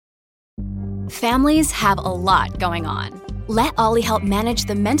Families have a lot going on. Let Ollie help manage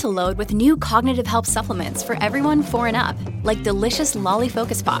the mental load with new cognitive help supplements for everyone 4 and up, like delicious Lolly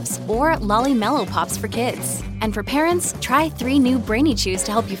Focus Pops or Lolly Mellow Pops for kids. And for parents, try 3 new Brainy Chews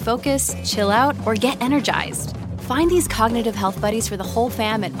to help you focus, chill out, or get energized. Find these cognitive health buddies for the whole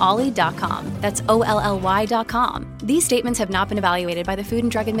fam at ollie.com. That's OLLY.com. These statements have not been evaluated by the Food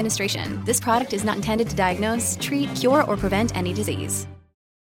and Drug Administration. This product is not intended to diagnose, treat, cure, or prevent any disease.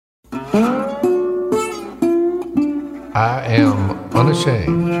 I am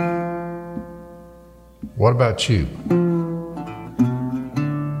unashamed. What about you?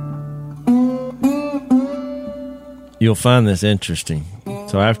 You'll find this interesting.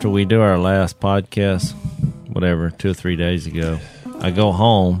 So after we do our last podcast, whatever, 2 or 3 days ago, I go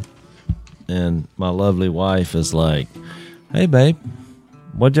home and my lovely wife is like, "Hey, babe,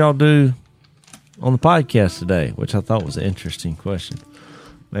 what'd y'all do on the podcast today?" Which I thought was an interesting question.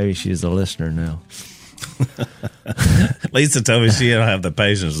 Maybe she's a listener now. Lisa told me she don't have the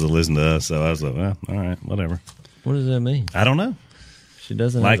patience to listen to us, so I was like, well, all right, whatever. What does that mean? I don't know. She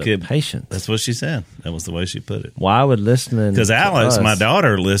doesn't have the patience. That's what she said. That was the way she put it. Why would listening? Because Alex, my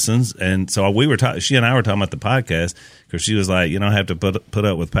daughter, listens, and so we were she and I were talking about the podcast because she was like, you don't have to put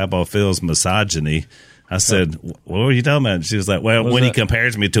up with Papa Phil's misogyny. I said, what were you talking about? And she was like, well, when he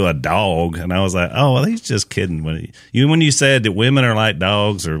compares me to a dog. And I was like, oh, well, he's just kidding. When you said that women are like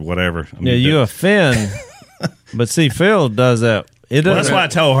dogs or whatever. I mean, you offend. But see, Phil does that. That's why I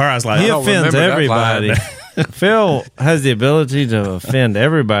told her. I was like, he offends everybody. Phil has the ability to offend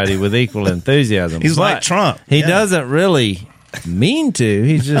everybody with equal enthusiasm. He's like Trump. He doesn't really mean to.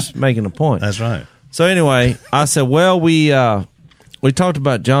 He's just making a point. That's right. So anyway, I said, well, we talked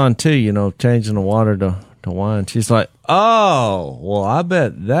about John too, changing the water to wine. She's like, oh, well, I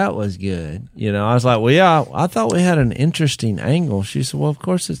bet that was good. I was like, well, yeah, I thought we had an interesting angle. She said, well, of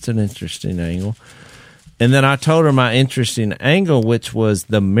course it's an interesting angle. And then I told her my interesting angle, which was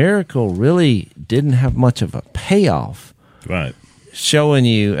the miracle really didn't have much of a payoff. Right. Showing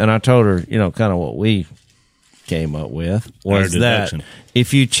you, and I told her, kind of what we came up with was that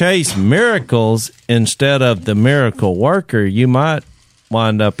if you chase miracles instead of the miracle worker, you might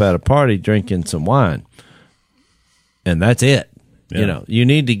wind up at a party drinking some wine. And that's it. Yeah. You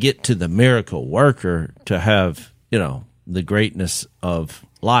need to get to the miracle worker to have, the greatness of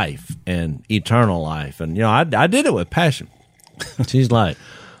life and eternal life. And, I did it with passion. She's like,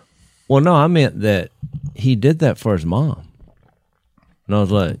 well, no, I meant that he did that for his mom. And I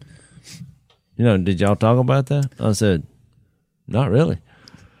was like, did y'all talk about that? I said, not really.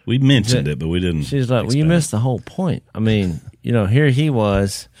 We mentioned it, but we didn't. She's like, well, you missed the whole point. I mean, here he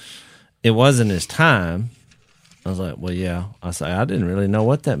was. It wasn't his time. I was like, well, yeah. I said, I didn't really know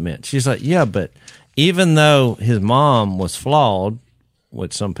what that meant. She's like, yeah, but even though his mom was flawed,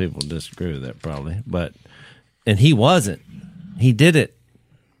 which some people disagree with that probably, and he wasn't, he did it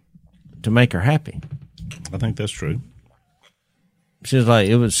to make her happy. I think that's true. She's like,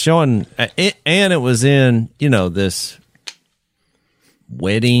 it was showing, and it was in, this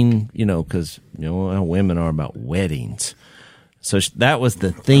wedding, because, how women are about weddings. So that was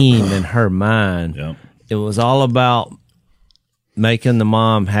the theme in her mind. Yep. It was all about making the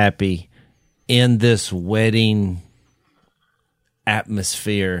mom happy in this wedding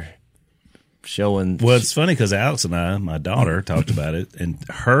atmosphere, showing. Well, it's funny because Alex and I, my daughter, talked about it, and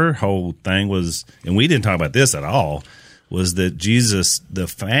her whole thing was, and we didn't talk about this at all, was that Jesus, the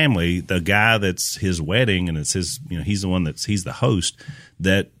family, the guy that's his wedding, and it's his, he's the one he's the host,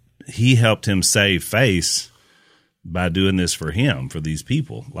 that he helped him save face by doing this for him, for these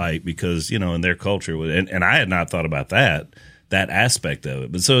people, because, in their culture, and I had not thought about that aspect of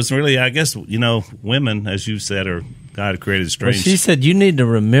it. But so it's really, I guess, women, as you said, are God created strange. Well, she said you need to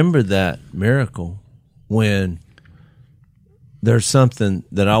remember that miracle when there's something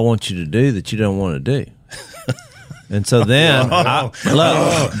that I want you to do that you don't want to do. And so then, I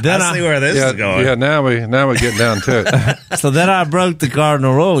see where this is going. Yeah, now we get down to it. So then I broke the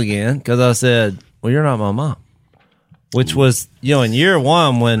cardinal rule again because I said, well, you're not my mom. Which was, in year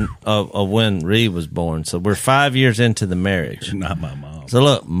one when Reed was born. So we're 5 years into the marriage. You're not my mom. So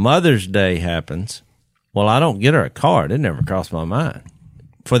look, Mother's Day happens. Well, I don't get her a card. It never crossed my mind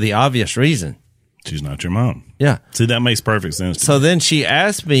for the obvious reason. She's not your mom. Yeah. See, that makes perfect sense. So then she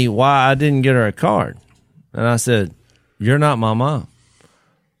asked me why I didn't get her a card. And I said, you're not my mom.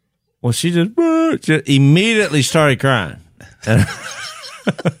 Well, she just immediately started crying. Yeah.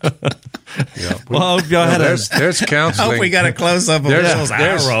 Well, I hope y'all had there's counseling. I hope we got a close up of Bill's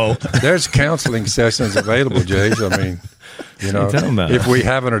eye roll. There's counseling sessions available, Jase. I mean, if we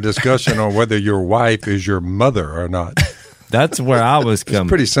having a discussion on whether your wife is your mother or not. That's where I was coming. It's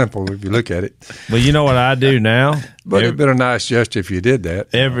pretty simple if you look at it. Well, you know what I do now? But it'd been a nice gesture if you did that.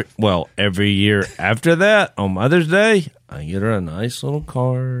 Every year after that, on Mother's Day, I get her a nice little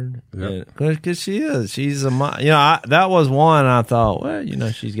card. Because she's a mom. That was one I thought,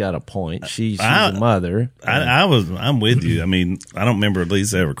 well, she's got a point. She's a mother. I'm with you. I mean, I don't remember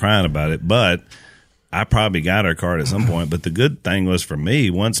Lisa ever crying about it, but I probably got her card at some point. But the good thing was for me,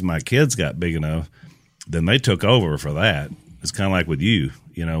 once my kids got big enough, then they took over for that. It's kind of like with you.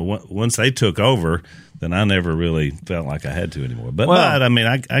 Once they took over, then I never really felt like I had to anymore. But I mean,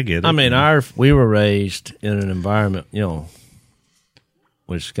 I get it. I mean, we were raised in an environment,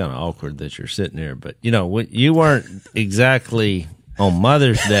 which is kind of awkward that you're sitting there. But, you weren't exactly on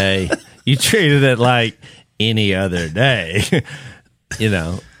Mother's Day. You treated it like any other day,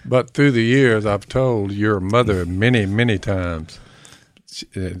 But through the years, I've told your mother many, many times,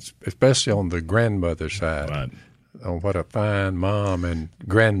 especially on the grandmother side, right, on what a fine mom and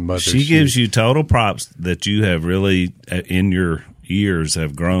grandmother she gives you total props that you have really, in your years,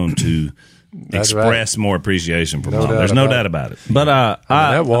 have grown to express more appreciation for mom. There's no doubt about it. But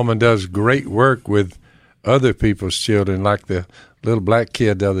that woman does great work with other people's children, like the little black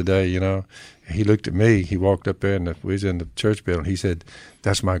kid the other day, He looked at me. He walked up there, and we was in the church building. He said,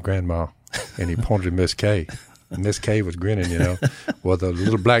 "That's my grandma," and he pointed to Miss Kay. And Miss Kay was grinning, Well, the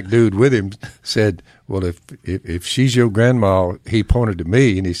little black dude with him said, "Well, if she's your grandma," he pointed to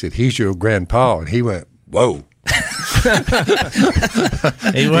me, and he said, "He's your grandpa," and he went, "Whoa."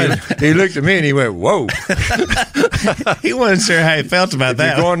 He looked at me and he went, "Whoa." He wasn't sure how he felt about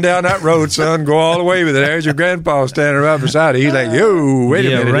that. You're going down that road, son. Go all the way with it. There's your grandpa standing right beside it. He's like, "Yo, wait a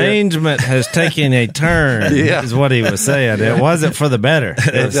minute." The arrangement has taken a turn, is what he was saying. It wasn't for the better.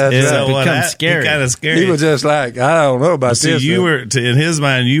 It's become scary. Kind of scary. He was just like, "I don't know about this." You were, in his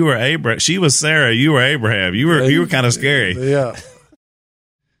mind, you were Abraham. She was Sarah. You were Abraham. You were kind of scary. Yeah.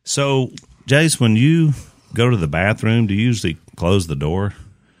 So, Jase, when you go to the bathroom, do you usually close the door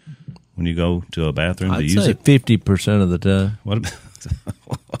when you go to a bathroom? I'd say 50% of the time. What?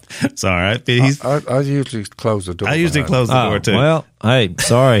 It's all right. I usually close the door. I usually close the door too. Well, hey,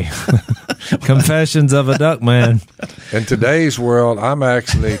 sorry. Confessions of a duck man. In today's world, I'm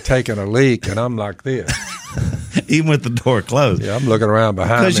actually taking a leak, and I'm like this. Even with the door closed. Yeah, I'm looking around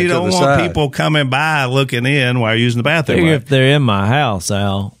behind me. Because you don't want people coming by looking in while you're using the bathroom. If they're in my house,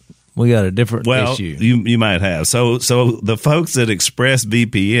 Al, we got a different issue. You might have. So the folks at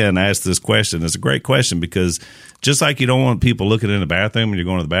ExpressVPN asked this question. It's a great question because just like you don't want people looking in the bathroom when you're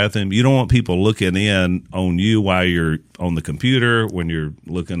going to the bathroom, you don't want people looking in on you while you're on the computer, when you're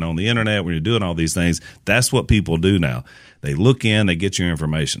looking on the internet, when you're doing all these things. That's what people do now. They look in, they get your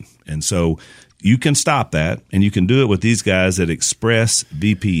information. And so you can stop that, and you can do it with these guys at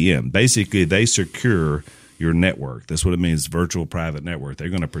ExpressVPN. Basically, they secure your network. That's what it means, virtual private network. They're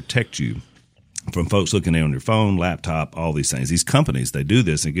going to protect you from folks looking in on your phone, laptop, all these things. These companies, they do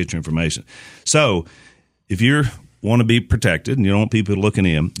this and get your information. So if you want to be protected and you don't want people looking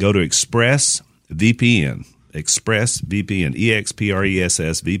in, go to ExpressVPN,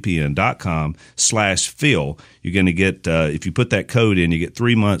 ExpressVPN.com/Phil. You're going to get, if you put that code in, you get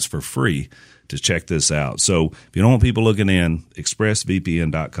 3 months for free to check this out. So if you don't want people looking in,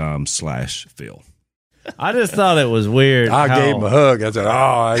 ExpressVPN.com/Phil. I just thought it was weird. I gave him a hug. I said,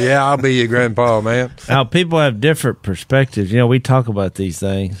 "Oh, yeah, I'll be your grandpa, man." How people have different perspectives. We talk about these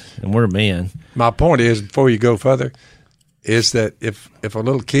things, and we're men. My point is, before you go further, is that if a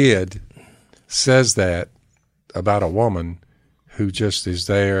little kid says that about a woman who just is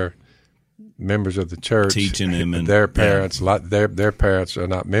there, members of the church, teaching him, and their parents, their parents are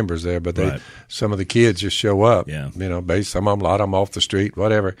not members there, but some of the kids just show up. Yeah. Some of them, a lot of them off the street,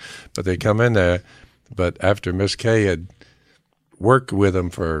 whatever, but they come in there. But after Miss Kay had worked with them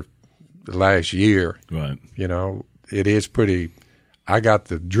for the last year, right? It is pretty. I got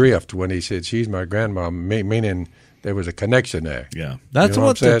the drift when he said she's my grandma, meaning there was a connection there. Yeah, that's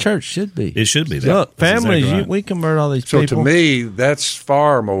what the church should be. It should be. Look, families, exactly right. We convert all these people. So to me, that's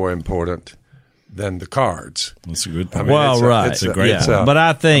far more important than the cards. That's a good point. It's a great point. But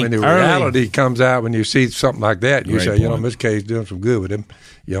I think the reality comes out when you see something like that. And you say, Miss Kay's doing some good with them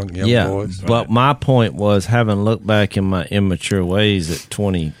young boys. But my point was, having looked back in my immature ways at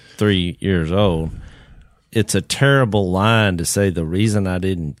 23 years old, it's a terrible line to say the reason I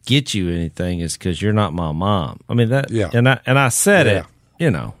didn't get you anything is because you're not my mom. I mean that, and I said it,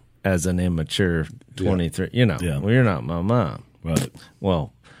 as an immature 23. Well, you're not my mom. Right.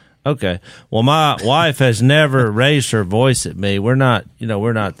 Well. Okay. Well, my wife has never raised her voice at me. We're not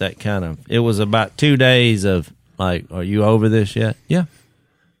that kind of. It was about 2 days of like, "Are you over this yet?" Yeah.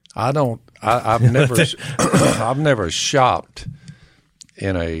 I don't I've never I've never shopped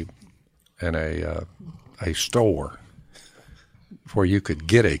in a store where you could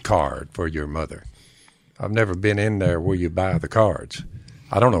get a card for your mother. I've never been in there where you buy the cards.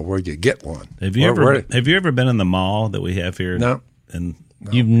 I don't know where you get one. Have you ever been in the mall that we have here? No. No.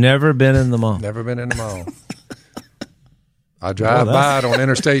 You've never been in the mall? Never been in the mall. I drive by it on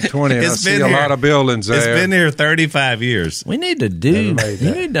Interstate 20 and I see a lot of buildings there. It's been here 35 years. We need to you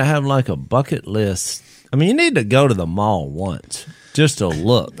need to have like a bucket list. I mean, you need to go to the mall once just to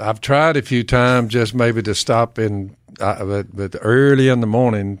look. I've tried a few times just maybe to stop in, but early in the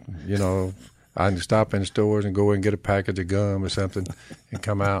morning, you know, I can stop in stores and go and get a package of gum or something and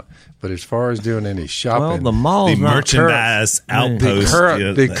come out. But as far as doing any shopping, well, the mall's the merchandise outpost,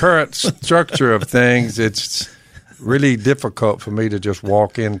 the current structure of things, it's really difficult for me to just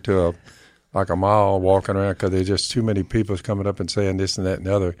walk into a mall, walking around because there's just too many people coming up and saying this and that and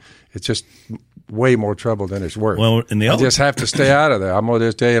the other. It's just way more trouble than it's worth. Well, I just have to stay out of there. I'm going to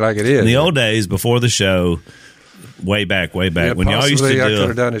just tell you like it is. In the old days, before the show, way back, yeah, when y'all used to I could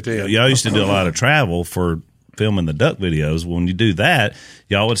have done it then. Y'all used to do a lot of travel for filming the duck videos. When you do that,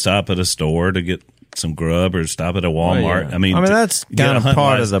 y'all would stop at a store to get some grub or stop at a Walmart. Oh, yeah. I mean that's kind of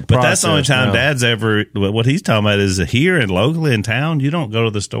part of the process. But that's the only time Dad's ever. What he's talking about is here and locally in town. You don't go to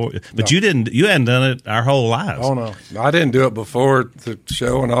the store, but you hadn't done it our whole lives. Oh no, I didn't do it before the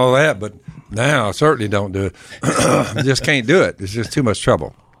show and all that, but now I certainly don't do it. I just can't do it. It's just too much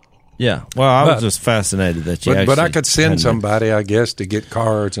trouble. Yeah. Well, I was just fascinated that you. But I could send somebody, I guess, to get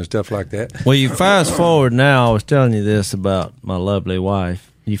cards and stuff like that. Well, you fast forward now. I was telling you this about my lovely wife.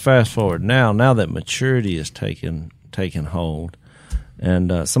 You fast forward now that maturity is taking hold,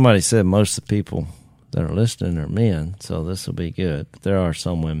 and somebody said most of the people that are listening are men, so this will be good. But there are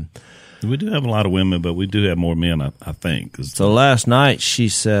some women. We do have a lot of women, but we do have more men, I think. So last night she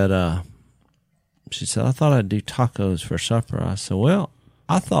said, I thought I'd do tacos for supper. I said, well,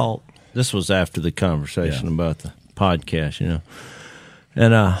 I thought this was after the conversation about the podcast, you know,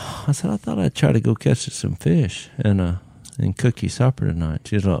 and I said I thought I'd try to go catch some fish and cook you supper tonight.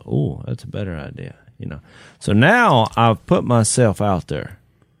 She's like, oh, that's a better idea, you know. So now I've put myself out there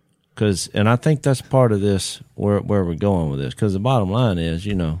and I think that's part of this, where we're going with this, because the bottom line is,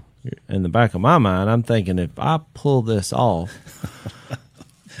 you know, in the back of my mind, I'm thinking if I pull this off,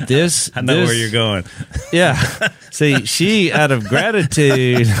 I know where you're going. Yeah. See, she, out of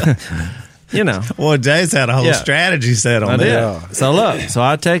gratitude, you know. Well, Jase had a whole strategy set on that. So look, so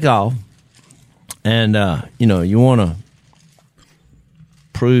I take off, and, you know, you want to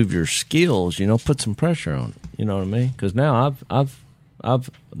prove your skills, you know, put some pressure on it. You know what I mean? Because now I've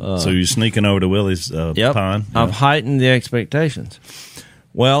so you're sneaking over to Willie's pond? I've heightened the expectations.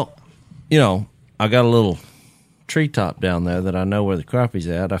 Well, you know, I got a little treetop down there that I know where the crappie's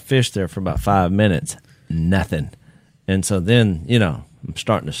at. I fished there for about 5 minutes. Nothing. And so then, you know, I'm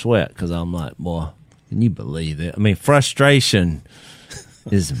starting to sweat because I'm like, boy, can you believe it? I mean, frustration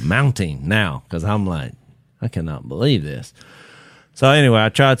is mounting now because I'm like, I cannot believe this. So anyway, I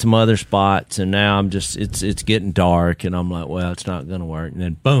tried some other spots, and now I'm just, it's getting dark, and I'm like, well, it's not going to work. And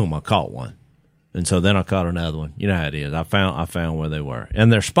then, boom, I caught one. And so then I caught another one. You know how it is. I found where they were.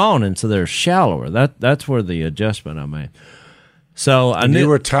 And they're spawning, so they're shallower. That's where the adjustment I made. So I knew you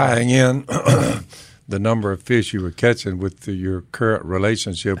were tying in the number of fish you were catching with your current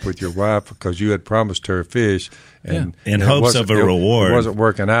relationship with your wife because you had promised her fish. And in hopes of a reward. It wasn't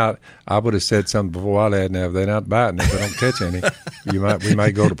working out. I would have said something before I let. Now, if they're not biting, if they don't catch any, we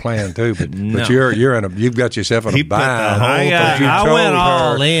might go to plan too. But you've got yourself in a bind. I went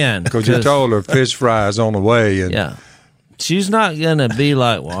all in because you told her fish fry is on the way. And yeah, she's not gonna be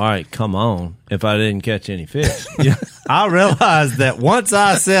like, well, all right, come on. If I didn't catch any fish, I realized that once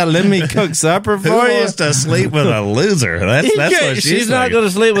I said, "Let me cook supper for Who you," wants to sleep with a loser? That's what she's not going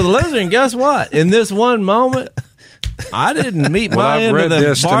to sleep with a loser. And guess what? In this one moment, I didn't meet my end of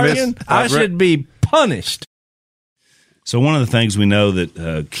the bargain. I should be punished. So one of the things we know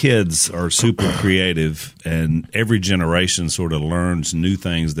that kids are super creative, and every generation sort of learns new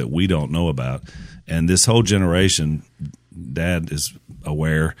things that we don't know about. And this whole generation, Dad is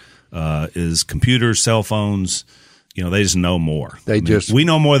aware, is computers, cell phones. You know, they just know more. We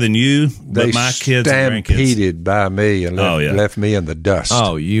know more than you, but my kids and grandkids. They stampeded by me and left me in the dust.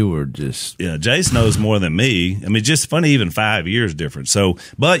 Oh, you were just... Yeah, Jase knows more than me. I mean, just funny, even 5 years different. So,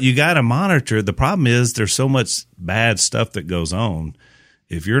 but you got to monitor. The problem is there's so much bad stuff that goes on.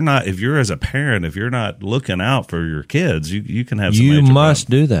 If you're as a parent, if you're not looking out for your kids, you can have some You major must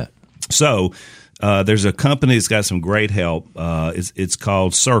problems. do that. So, there's a company that's got some great help. It's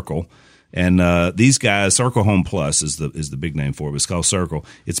called Circle. And these guys, Circle Home Plus is the big name for it. It's called Circle.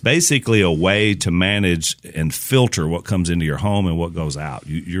 It's basically a way to manage and filter what comes into your home and what goes out.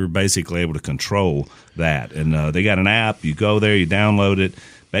 You're basically able to control that. And they got an app. You go there, you download it.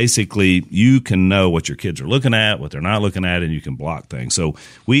 Basically, you can know what your kids are looking at, what they're not looking at, and you can block things. So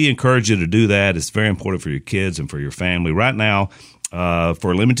we encourage you to do that. It's very important for your kids and for your family. Right now,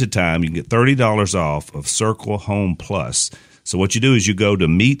 for a limited time, you can get $30 off of Circle Home Plus. So what you do is you go to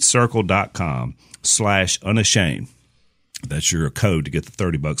meetcircle.com/unashamed. That's your code to get the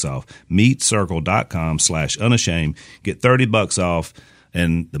 $30 off. Meetcircle.com/unashamed. Get $30 off.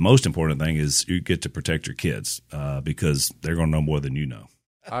 And the most important thing is you get to protect your kids because they're going to know more than you know.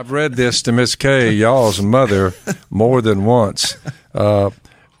 I've read this to Miss Kay, y'all's mother, more than once. A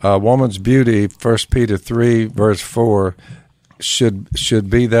woman's beauty, 1 Peter 3, verse 4, should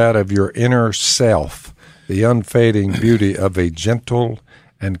be that of your inner self, the unfading beauty of a gentle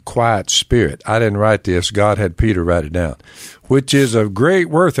and quiet spirit. I didn't write this. God had Peter write it down, which is of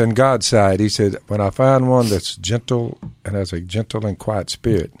great worth in God's sight. He said, when I find one that's gentle and has a gentle and quiet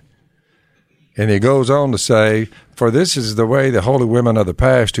spirit. And he goes on to say, for this is the way the holy women of the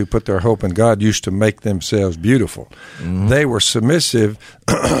past who put their hope in God used to make themselves beautiful. Mm-hmm. They were submissive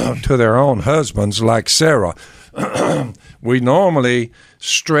to their own husbands like Sarah. We normally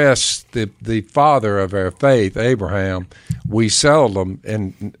stress the father of our faith, Abraham. We seldom,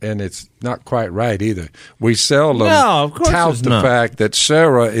 and it's not quite right either, we seldom tout the fact that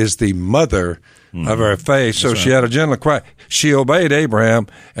Sarah is the mother of our faith. So she had a gentle quiet. She obeyed Abraham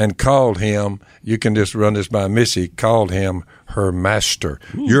and called him, you can just run this by Missy, called him her master.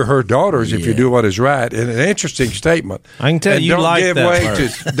 Ooh. You're her daughters if you do what is right. And an interesting statement. I can tell you like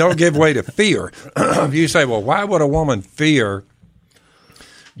that. Don't give way to fear. You say, well, why would a woman fear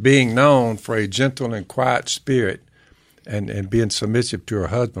being known for a gentle and quiet spirit and being submissive to her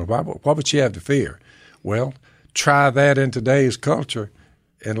husband? What would she have to fear? Well, try that in today's culture,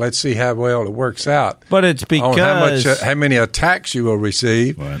 and let's see how well it works out. But it's because how many attacks you will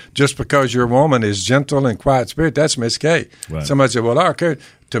receive just because your woman is gentle and quiet spirit. That's Miss Kay. Right. Somebody said, well, okay.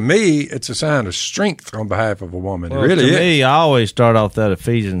 To me, it's a sign of strength on behalf of a woman. Well, it really is. To me, I always start off that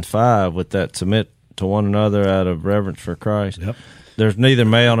Ephesians 5 with that submit to one another out of reverence for Christ. Yep. There's neither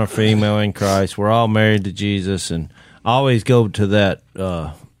male nor female in Christ. We're all married to Jesus. And I always go to that,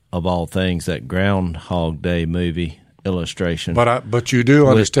 of all things, that Groundhog Day movie illustration. But you do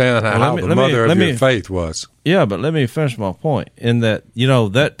understand how the mother of your faith was. Yeah, but let me finish my point. In that,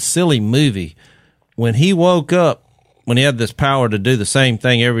 that silly movie, when he woke up, when he had this power to do the same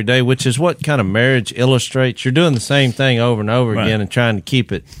thing every day, which is what kind of marriage illustrates. You're doing the same thing over and over again and trying to keep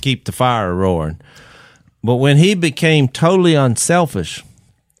the fire roaring. But when he became totally unselfish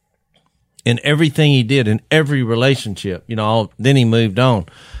in everything he did, in every relationship, then he moved on.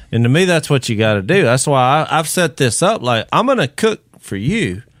 And to me, that's what you got to do. That's why I've set this up. Like, I'm going to cook for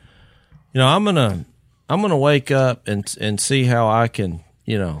you. I'm going to wake up and see how I can,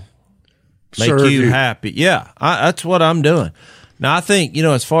 make you happy. Yeah, that's what I'm doing. Now, I think,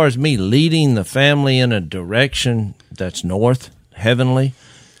 as far as me leading the family in a direction that's north, heavenly,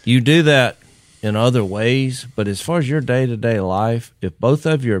 you do that in other ways. But as far as your day-to-day life, if both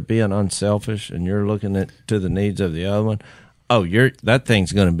of you are being unselfish and you're looking to the needs of the other one, that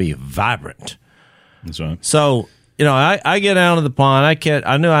thing's going to be vibrant. That's right. So, I get down to the pond.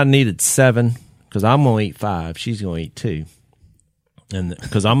 I knew I needed 7 because I'm going to eat 5. She's going to eat 2. And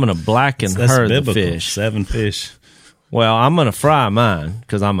because I'm going to blacken her the fish. 7 fish. Well, I'm going to fry mine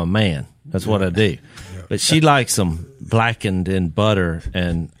because I'm a man. That's what I do. But she likes them blackened in butter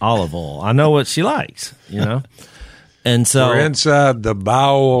and olive oil. I know what she likes, And so we're inside the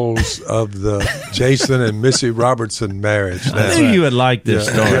bowels of the Jason and Missy Robertson marriage. I knew you would like this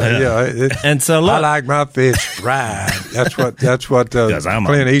story. And so look, I like my fish fried. That's what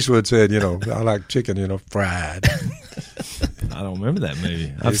Clint Eastwood said. I like chicken, fried. I don't remember that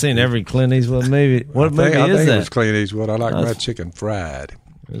movie. I've seen every Clint Eastwood movie. What movie is that? I think it was Clint Eastwood. I like my chicken fried.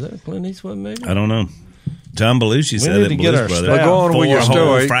 Is that a Clint Eastwood movie? I don't know. John Belushi said it. Blues Brothers. Go on with your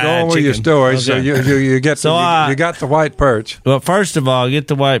story. Okay. So you get you got the white perch. Well, first of all, I get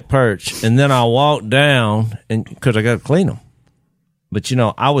the white perch, and then I walk down because I got to clean them. But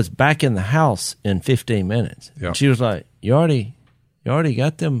I was back in the house in 15 minutes. Yep. She was like, "You already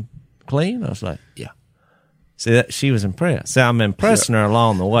got them clean?" I was like, "Yeah." See, she was impressed. So I'm impressing her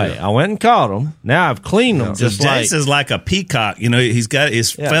along the way. I went and caught them. Now I've cleaned them. Jase is like a peacock. He's got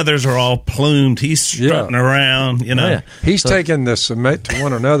his feathers are all plumed. He's strutting around. He's taking the submit to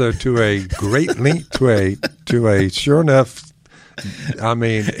one another to a great length, to a sure enough I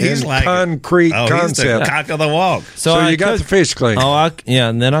mean, He's in like concrete He's the concept. cock of the walk. So you got the fish clean.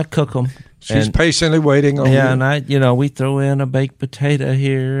 And then I cook them. She's patiently waiting on you. Yeah, and we throw in a baked potato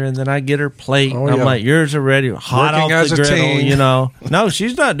here, and then I get her plate. Oh, and I'm yeah. like, yours are ready, hot Working off as the a griddle, team. you know. No,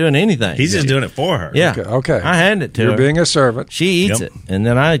 she's not doing anything. He's just doing it for her. Yeah. Okay. I hand it to You're her. being a servant. She eats Yep. it, and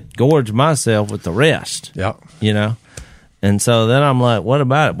then I gorge myself with the rest. Yeah. You know? And so then I'm like, what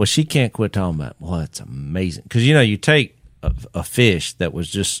about it? Well, she can't quit talking about it. Well, it's amazing. Because, you take a fish that was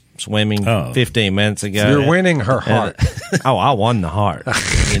just swimming 15 minutes ago. You're winning her heart. I won the heart,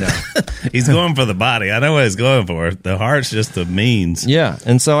 He's going for the body. I know what he's going for. The heart's just the means. Yeah.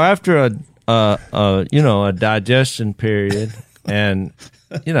 And so after a digestion period and,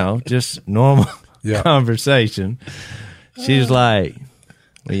 just normal conversation, she's like,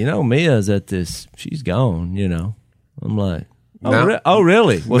 well, Mia's at this, she's gone, I'm like, oh,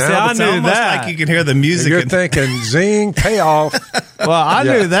 really? Well, see, I It's knew almost that. like you can hear the music. You're thinking, zing, payoff. Well, I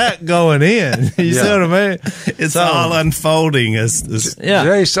knew that going in. You see what I mean? It's all unfolding.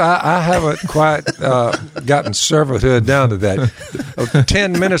 Jase, I haven't quite gotten servanthood down to that.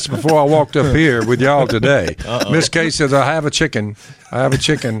 10 minutes before I walked up here with y'all today, Miss Kay says, I have a chicken.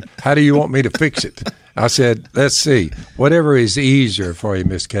 How do you want me to fix it? I said, let's see. Whatever is easier for you,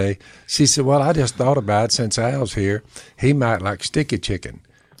 Miss Kay. She said, well, I just thought about it since Al's here. He might like sticky chicken.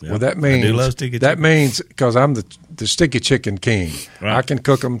 Yep. Well, that means, I do love sticky chicken. That means, because I'm the sticky chicken king. Right. I can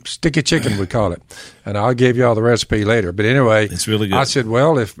cook them. Sticky chicken, we call it. And I'll give y'all the recipe later. But anyway, it's really good. I said,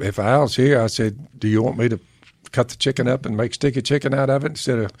 well, if Al's here, I said, do you want me to cut the chicken up and make sticky chicken out of it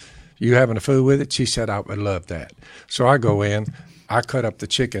instead of you having a food with it? She said, I would love that. So I go in. I cut up the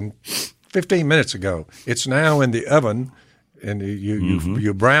chicken 15 minutes ago. It's now in the oven, and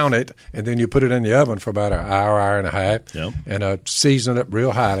you brown it, and then you put it in the oven for about an hour and a half, and season it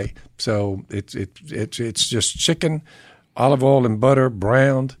real highly. So it's just chicken, olive oil and butter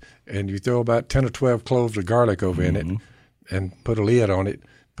browned, and you throw about 10 or 12 cloves of garlic over in it, and put a lid on it.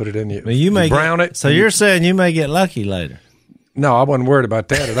 Put it in the you brown it. So you're saying you may get lucky later. No, I wasn't worried about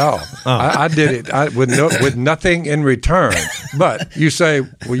that at all. I did it with nothing in return. But you say,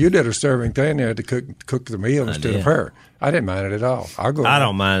 well, you did a serving thing there to cook the meal instead of her. I didn't mind it at all. I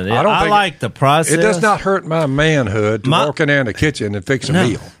don't mind it. I like the process. It does not hurt my manhood to walk in there in the kitchen and fix a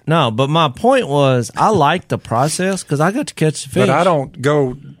meal. No, but my point was I like the process because I got to catch the fish. But I don't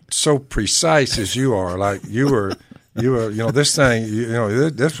go so precise as you are. Like you were, this thing,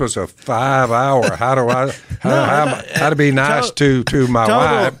 this was a 5 hour. How to be nice to my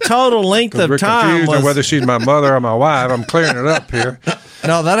wife. Total length of time. Confused was, on whether she's my mother or my wife. I'm clearing it up here.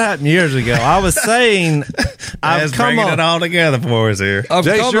 No, that happened years ago. I was saying, I've come bringing it all together for us here.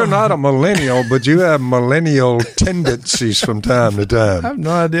 Jase, you're not a millennial, but you have millennial tendencies from time to time. I have no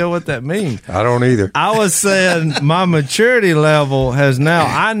idea what that means. I don't either. I was saying my maturity level has now.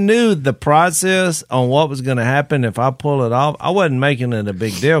 I knew the process on what was going to happen if I pull it off. I wasn't making it a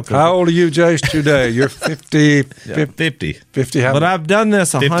big deal. How old are you, Jase, today? You're 50. 50. 50. But I've done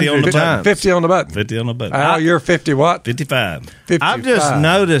this 100 times. 50 on the button. 50 on the button. You're 50 what? 55. 55. I've just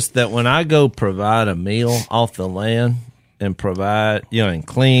noticed that when I go provide a meal off the land and provide, and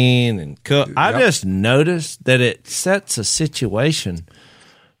clean and cook, I just noticed that it sets a situation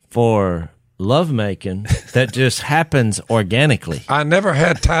for lovemaking that just happens organically. I never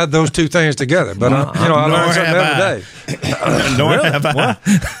had tied those two things together, but I learned something the other day. Nor have I.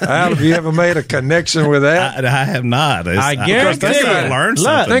 Al, have you ever made a connection with that? I have not. I guarantee you. I learned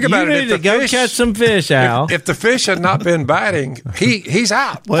something. Think about you it. need to go catch some fish, Al. If the fish had not been biting, he's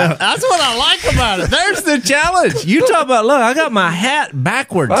out. Well, that's what I like about it. There's the challenge. You talk about, look, I got my hat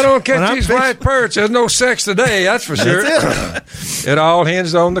backwards. I don't catch these white perch. There's no sex today, that's for sure. It all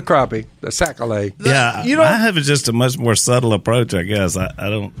hinged on the crappie, the saccalay. Yeah, I have just a much more subtle approach, I guess. I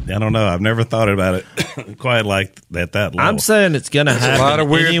don't know. I've never thought about it quite like that level. I'm saying it's going to happen. There's a lot of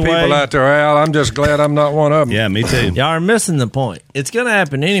weird anyway. people out there, Al. I'm just glad I'm not one of them. Yeah, me too. Y'all are missing the point. It's going to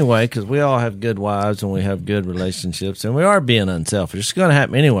happen anyway because we all have good wives and we have good relationships and we are being unselfish. It's going to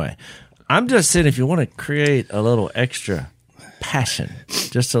happen anyway. I'm just saying if you want to create a little extra passion,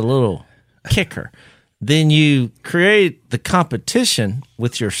 just a little kicker, then you create the competition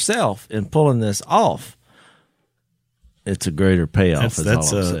with yourself in pulling this off. It's a greater payoff.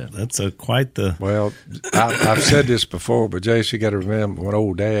 That's quite the. Well, I've said this before, but Jase, you got to remember, when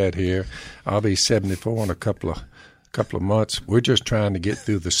old Dad here, I'll be 74 in a couple of months. We're just trying to get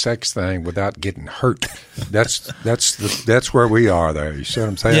through the sex thing without getting hurt. That's where we are there. You see what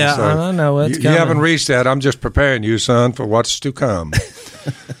I'm saying? Yeah, so I know it's you haven't reached that. I'm just preparing you, son, for what's to come.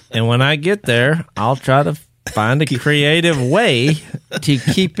 And when I get there, I'll try to find a creative way to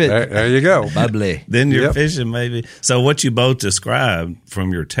keep it There you go. bubbly. Then you're fishing, maybe. So what you both described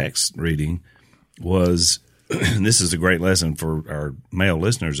from your text reading was, and this is a great lesson for our male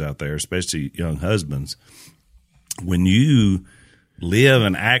listeners out there, especially young husbands. When you live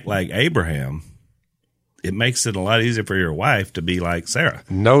and act like Abraham, it makes it a lot easier for your wife to be like Sarah.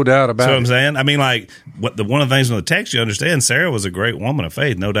 No doubt about it. So I'm saying, I mean, like one of the things from the text you understand, Sarah was a great woman of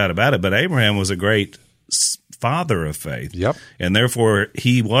faith, no doubt about it. But Abraham was a great father of faith. Yep. And therefore,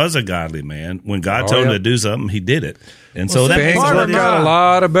 he was a godly man. When God told him to do something, he did it. And so that Things makes work out a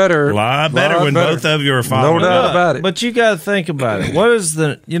lot better. A lot better when both of you are following. No doubt about it. But you got to think about it. What is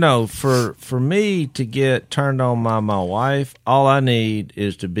the, for me to get turned on by my wife, all I need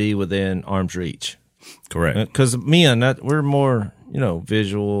is to be within arm's reach. Correct. Because men, we're more,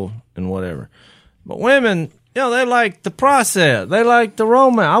 visual and whatever. But women, they like the process. They like the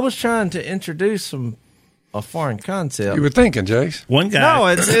romance. I was trying to introduce a foreign concept. You were thinking, Jase. One guy. No,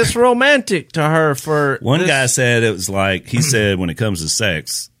 it's romantic to her for One guy said it was like, he said when it comes to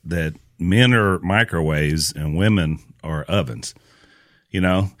sex, that men are microwaves and women are ovens.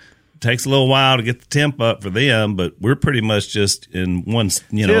 Takes a little while to get the temp up for them, but we're pretty much just in one,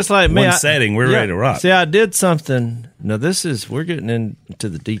 just like me, setting. We're ready to rock. See, I did something. Now, we're getting into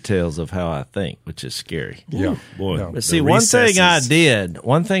the details of how I think, which is scary. Yeah. Boy. Yeah. But see, one thing I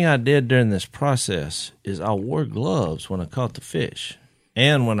did during this process is I wore gloves when I caught the fish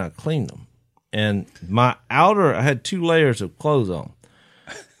and when I cleaned them. And I had 2 layers of clothes on.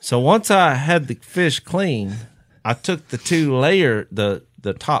 So once I had the fish clean, I took the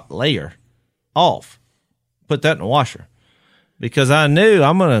top layer off, put that in the washer, because I knew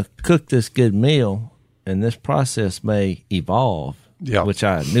I'm going to cook this good meal and this process may evolve, which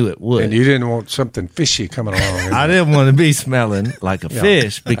I knew it would. And you didn't want something fishy coming along. I didn't want to be smelling like a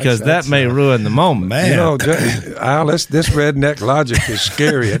fish because that may ruin the moment. Man. Al, this redneck logic is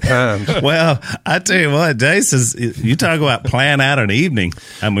scary at times. Well, I tell you what, Jase, you talk about plan out an evening.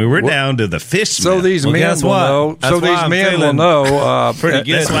 I mean, we're down to the fish smell. So these men will know. That's So why these I'm men will feeling know. pretty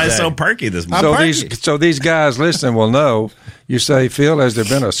good. That's why it's today. so perky this morning. So these guys listening will know. You say, Phil, has there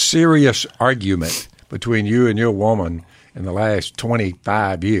been a serious argument between you and your woman in the last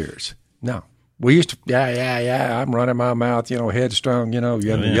 25 years? No. We used to, I'm running my mouth, headstrong, in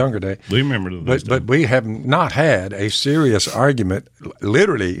the younger day. We remember those But we have not had a serious argument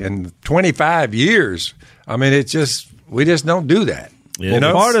literally in 25 years. I mean, we just don't do that.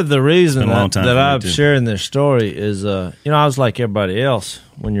 Yeah, Part of the reason that for me, I'm too. sharing this story is, I was like everybody else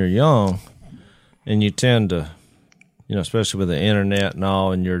when you're young, and you tend to, especially with the internet and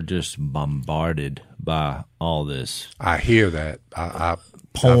all, and you're just bombarded by all this. I hear that.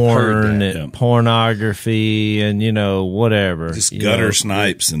 Porn and pornography and whatever, just gutter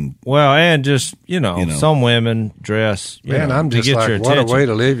snipes and and just some women dress. I'm to just get like, your what a attention. way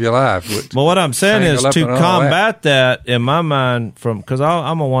to live your life. But what I'm saying is Tangle up to and all combat that in my mind, because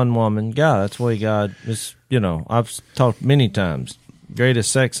I'm a one woman guy. That's the way God is. I've talked many times.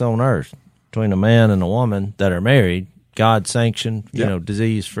 Greatest sex on earth between a man and a woman that are married, God sanctioned,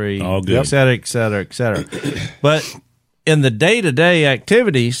 disease free, all good, et cetera, et cetera, et cetera. But in the day-to-day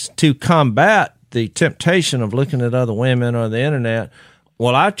activities to combat the temptation of looking at other women or the internet,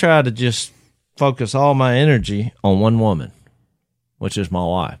 I try to just focus all my energy on one woman, which is my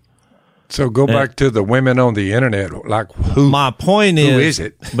wife. So go back to the women on the internet. Like who? My point who is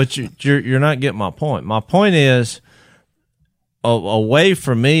it? But you're not getting my point. My point is a way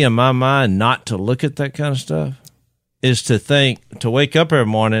for me in my mind not to look at that kind of stuff is to wake up every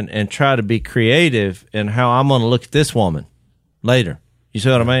morning and try to be creative in how I'm going to look at this woman later. You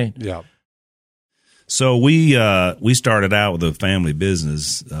see what I mean? Yeah. So we started out with a family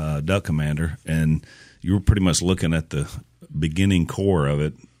business, Duck Commander, and you were pretty much looking at the beginning core of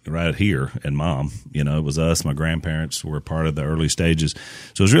it right here, and Mom. It was us, my grandparents were part of the early stages.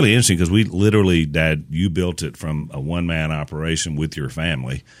 So it was really interesting because we literally, Dad, you built it from a one-man operation with your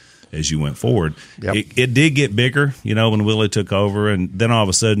family as you went forward. Yep. It did get bigger, when Willie took over, and then all of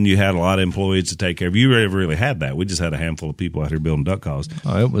a sudden you had a lot of employees to take care of. You never really had that. We just had a handful of people out here building duck calls.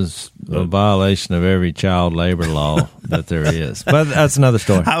 Oh, it was a violation of every child labor law that there is. But that's another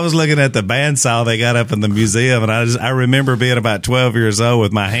story. I was looking at the bandsaw they got up in the museum, and I remember being about 12 years old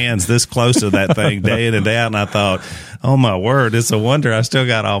with my hands this close to that thing day in and day out, and I thought, oh, my word, it's a wonder I still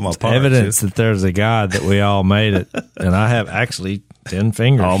got all my parts. Evidence that there's a God that we all made it. And I have actually 10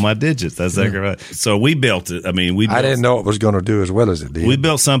 fingers. All my digits. That's exactly right. So we built it. I mean, I didn't know it was going to do as well as it did. We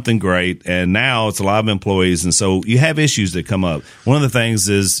built something great, and now it's a lot of employees, and so you have issues that come up. One of the things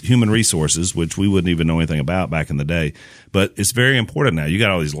is human resources, which we wouldn't even know anything about back in the day, but it's very important now. You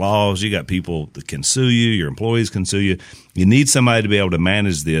got all these laws. You got people that can sue you. Your employees can sue you. You need somebody to be able to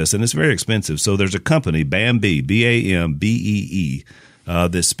manage this, and it's very expensive. So there's a company, Bambee, Bambee,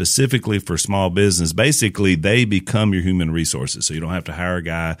 that's specifically for small business. Basically, they become your human resources. So you don't have to hire a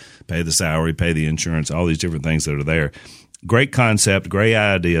guy, pay the salary, pay the insurance, all these different things that are there. Great concept, great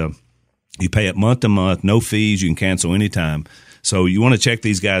idea. You pay it month to month, no fees. You can cancel anytime. So you want to check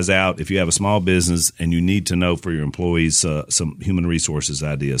these guys out if you have a small business and you need to know for your employees some human resources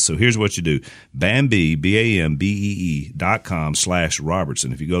ideas. So here's what you do. Bambee,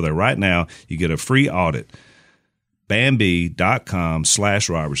 Bambee.com/Robertson. If you go there right now, you get a free audit.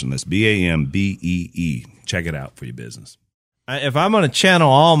 Bambee.com/Robertson. That's Bambee. Check it out for your business. If I'm going to channel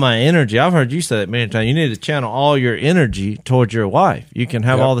all my energy, I've heard you say that many times, you need to channel all your energy towards your wife. You can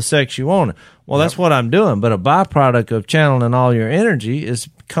have all the sex you want. Well, that's what I'm doing. But a byproduct of channeling all your energy is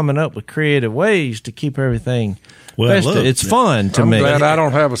coming up with creative ways to keep everything festive. It's fun to me. I'm glad I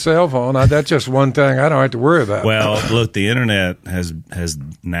don't have a cell phone. That's just one thing I don't have to worry about. Well, look, the internet has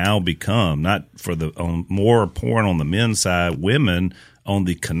now become, not for more porn on the men's side, women on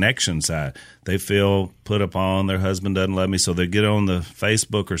the connection side. They feel put upon, their husband doesn't love me, so they get on the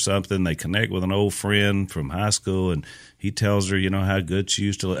Facebook or something, they connect with an old friend from high school, and he tells her, how good she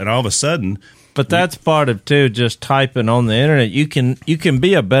used to look. And all of a sudden... But that's part of, too, just typing on the internet. You can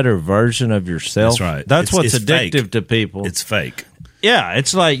be a better version of yourself. That's right. That's what's addictive fake. To people. It's fake. Yeah,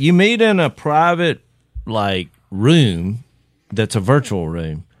 it's like you meet in a private, room that's a virtual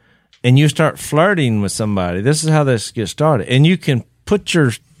room, and you start flirting with somebody. This is how this gets started. And you can put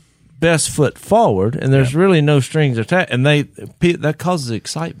your best foot forward, and there's really no strings attached, and that causes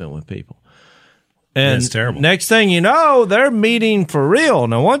excitement with people. And that's terrible. Next thing you know, they're meeting for real.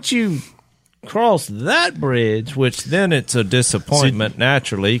 Now, once you cross that bridge, which then it's a disappointment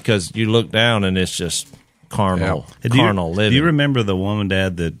naturally because you look down and it's just carnal living. Do you remember the woman,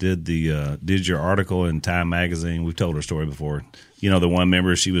 Dad, that did your article in Time Magazine? We've told her story before. The one,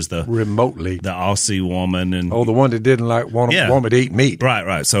 member, she was the Aussie woman, and the one that didn't want me to eat meat.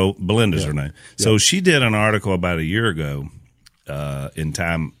 Right. So Belinda's her name. So she did an article about a year ago in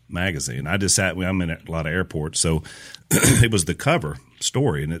Time Magazine. I just I'm in a lot of airports, so it was the cover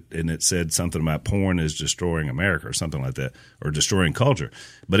story, and it said something about porn is destroying America or something like that, or destroying culture.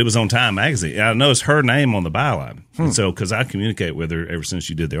 But it was on Time Magazine. And I noticed her name on the byline, and so because I communicate with her ever since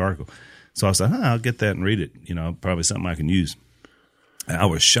she did the article, so I said, I'll get that and read it. Probably something I can use. And I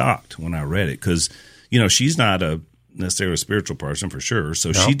was shocked when I read it because she's not necessarily a spiritual person for sure.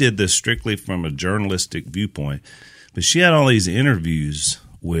 So she did this strictly from a journalistic viewpoint, but she had all these interviews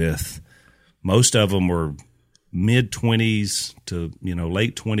with, most of them were mid-20s to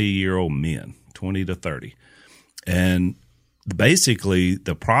late 20-year-old men, 20 to 30. And basically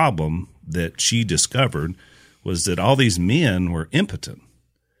the problem that she discovered was that all these men were impotent.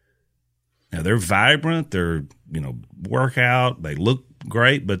 Now, they're vibrant, they're work out, they look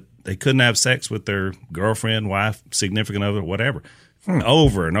great, but they couldn't have sex with their girlfriend, wife, significant other, whatever,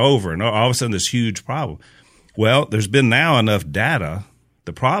 over and over, and all of a sudden this huge problem. Well, there's been now enough data.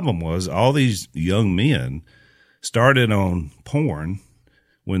 The problem was all these young men started on porn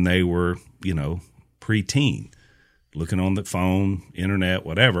when they were, preteen, looking on the phone, internet,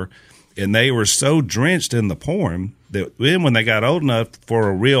 whatever, and they were so drenched in the porn that then when they got old enough for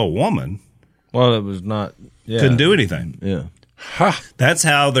a real woman, well, it was not couldn't do anything. Yeah. That's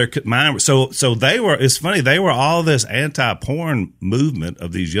how their mind. So they were. It's funny. They were all this anti-porn movement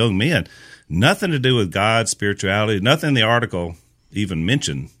of these young men. Nothing to do with God, spirituality. Nothing in the article even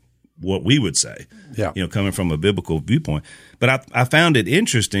mentioned what we would say. Yeah. Coming from a biblical viewpoint. But I found it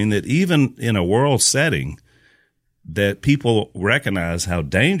interesting that even in a world setting, that people recognize how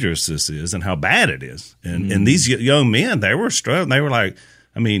dangerous this is and how bad it is. And these young men, they were struggling. They were like,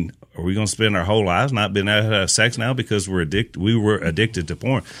 are we going to spend our whole lives not being able to have sex now because we were addicted to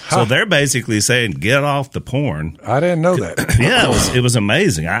porn? So they're basically saying, get off the porn. I didn't know that. Yeah, it was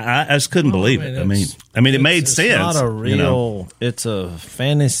amazing. I just couldn't believe it. It made sense. It's not a real, it's a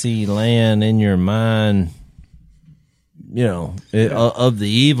fantasy land in your mind of the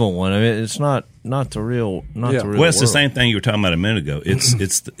evil one. I mean, it's not the real. Not the real. Well, it's the world. same thing you were talking about a minute ago.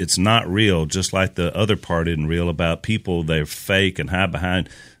 It's not real. Just like the other part isn't real about people. They're fake and hide behind.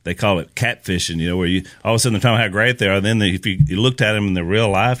 They call it catfishing. Where you all of a sudden they're talking how great they are. Then if you looked at them in the real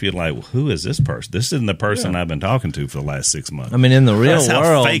life, you're like, well, who is this person? This isn't the person I've been talking to for the last 6 months. I mean, in the real That's how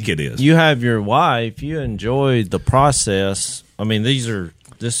world, fake it is. You have your wife. You enjoy the process. I mean, this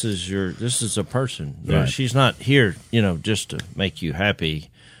is a person. Right. She's not here, just to make you happy.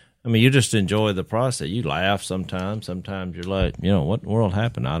 I mean, you just enjoy the process. You laugh sometimes. Sometimes you're like, what in the world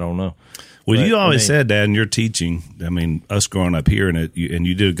happened? I don't know. Well, But, you always said, Dad, in your teaching, I mean, us growing up here, and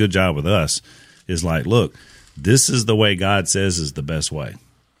you did a good job with us, is like, look, this is the way God says is the best way.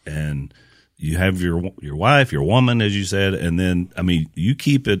 And you have your wife, your woman, as you said, and then, I mean, you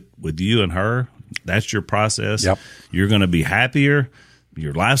keep it with you and her. That's your process. Yep. You're going to be happier.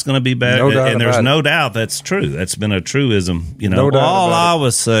 Your life's going to be better. No doubt and there's about no doubt that's true. That's been a truism. No doubt All about I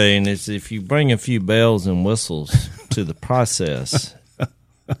was saying is if you bring a few bells and whistles to the process,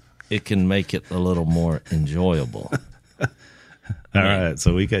 it can make it a little more enjoyable. All right.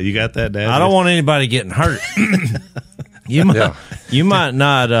 So you got that, Dad? I don't want anybody getting hurt. You might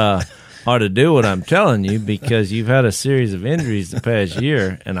not ought to do what I'm telling you because you've had a series of injuries the past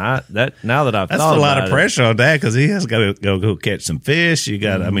year, and now that I've that's thought a lot about of pressure on Dad because he has got to go catch some fish. You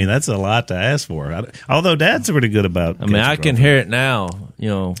got, I mean, that's a lot to ask for. Although Dad's pretty good about. I mean, I can hear it now.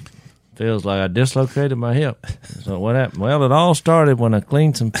 Feels like I dislocated my hip. So what happened? Well, it all started when I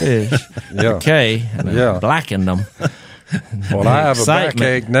cleaned some fish, okay, and I blackened them. Well, I have a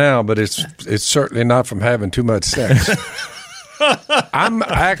backache now, but it's certainly not from having too much sex. I'm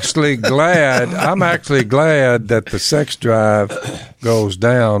actually glad that the sex drive goes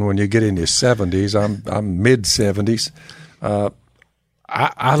down when you get in your 70s. I'm mid 70s.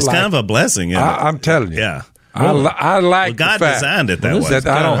 It's kind of a blessing. I'm telling you. Yeah. I like God the fact designed it that way. That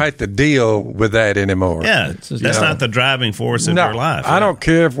I don't have to deal with that anymore. Yeah, that's not the driving force of your life. I don't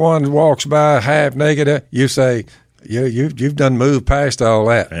care if one walks by half naked. You say, you've done moved past all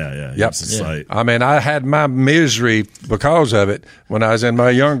that. Yeah. Yep. Like, I mean, I had my misery because of it when I was in my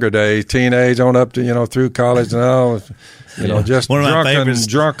younger days, teenage on up to through college and all. Just one of my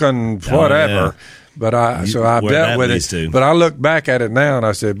drunken, whatever. Yeah. But I've dealt with it. To. But I look back at it now and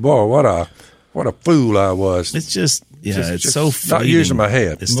I said, boy, what a fool I was. It's just it's so fleeting. Not using my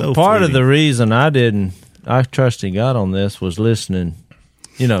head. It's so part fleeting. of the reason I trusted God on this was listening,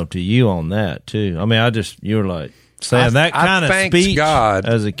 to you on that too. I mean, you were like saying that kind of speech God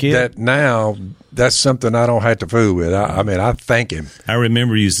as a kid. That now that's something I don't have to fool with. I mean, I thank Him. I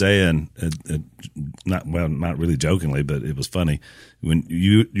remember you saying, not really jokingly, but it was funny when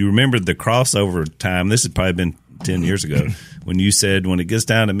you remembered the crossover time. This had probably been 10 years ago when you said, when it gets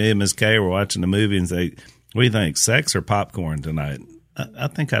down to me and Miss Kay, we're watching the movie and say, what do you think, sex or popcorn tonight? I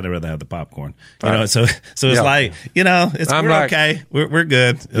think I'd rather have the popcorn. So it's like, we're okay. We're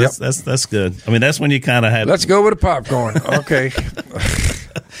good. That's good. I mean, that's when you kind of had. Let's go with the popcorn. Okay.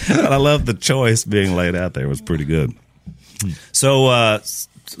 But I love the choice being laid out there. It was pretty good. So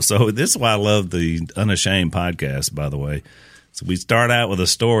this is why I love the Unashamed podcast, by the way. So we start out with a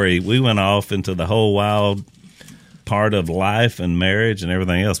story. We went off into the whole wild part of life and marriage and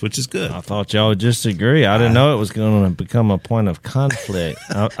everything else, which is good. I thought y'all would just agree. I didn't know it was going to become a point of conflict.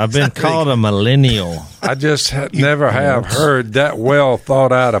 I've been called a millennial. I just never have heard that well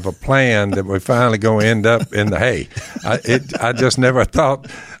thought out of a plan that we're finally going to end up in the hay. I just never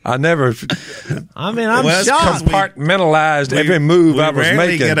thought. I'm shocked. Compartmentalized every move I was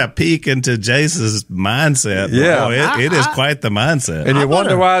making. Get a peek into Jase's mindset. Yeah. Boy, it is quite the mindset. And you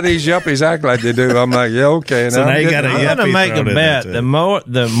wonder why these yuppies act like they do. I'm like, yeah, okay. So now you got I'm going to make a bet.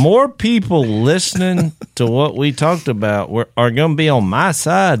 The more people listening to what we talked about are going to be on my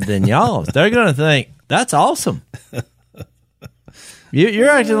side than y'all. They're going to think, that's awesome. You're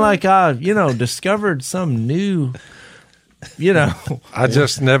acting like I, discovered some new, I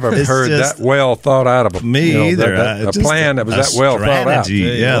just never heard that well thought out of me either. A plan that was that well thought out.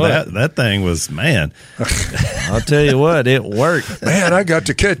 Yeah, that thing was, man. I'll tell you what, it worked. Man, I got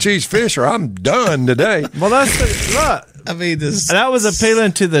to catch these fish or I'm done today. Well, look. I mean, that was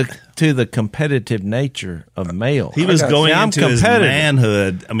appealing to the competitive nature of male. He was going into his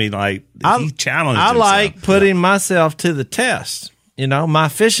manhood. I mean, like he challenged himself. I like putting myself to the test. My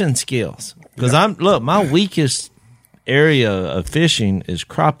fishing skills because my weakest area of fishing is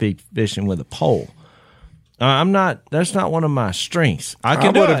crappie fishing with a pole. That's not one of my strengths. I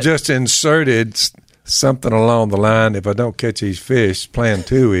would have just inserted something along the line. If I don't catch these fish, plan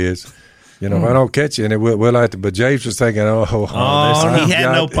 2 is You know, if I don't catch you, and we'll have to. But James was thinking, he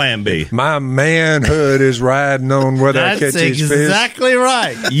had no plan B. My manhood is riding on whether I catch these fish. That's exactly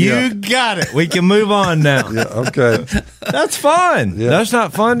right. You got it. We can move on now. Yeah, okay. That's fun. Yeah. That's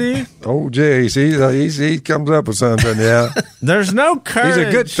not fun to you? Oh, Jase, he comes up with something, yeah. There's no courage. He's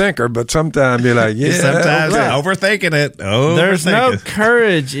a good thinker, but sometimes you're like, sometimes overthinking it. There's no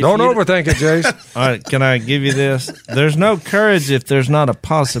courage. Don't overthink it, Jase. All right, can I give you this? There's no courage if there's not a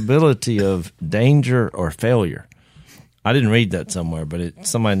possibility of danger or failure. I didn't read that somewhere, but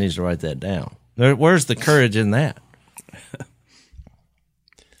somebody needs to write that down. Where's the courage in that?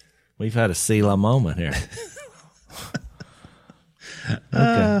 We've had a Selah moment here.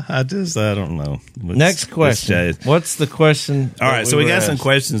 Okay. I don't know. Next question. What's the question? All right, so we got some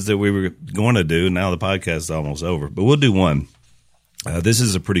questions that we were going to do. Now the podcast is almost over, but we'll do one. This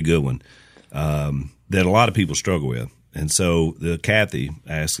is a pretty good one that a lot of people struggle with. And so Kathy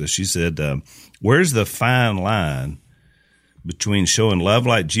asked us, she said, where's the fine line between showing love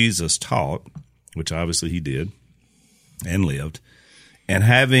like Jesus taught, which obviously he did and lived, and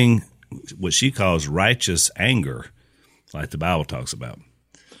having what she calls righteous anger, like the Bible talks about?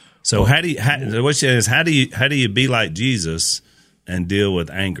 So what she says, how do you be like Jesus and deal with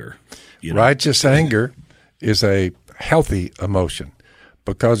anger? You know? Righteous anger is a healthy emotion,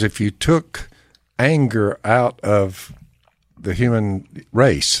 because if you took anger out of the human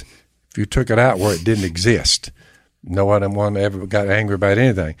race, if you took it out where it didn't exist, no one ever got angry about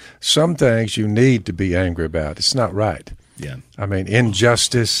anything. Some things you need to be angry about. It's not right. Yeah. I mean,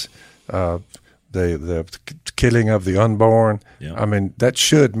 injustice, the killing of the unborn. Yeah. I mean, that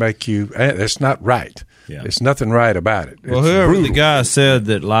should make you. It's not right. Yeah. There's nothing right about it. Well, whoever the guy said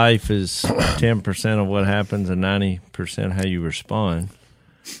that life is 10% of what happens and 90% how you respond.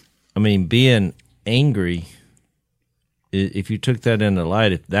 I mean, being angry, if you took that into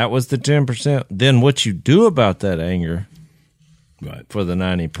light, if that was the 10%, then what you do about that anger, right, for the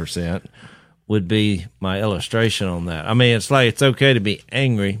 90%, would be my illustration on that. I mean, it's like it's okay to be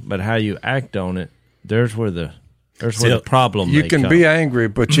angry, but how you act on it, there's where the problem you can be angry,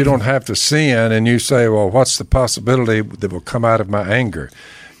 but you don't have to sin. And you say, well, what's the possibility that will come out of my anger?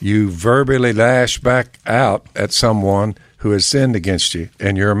 You verbally lash back out at someone who has sinned against you,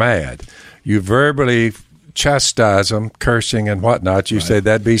 and you're mad. You verbally chastise them, cursing and whatnot. You say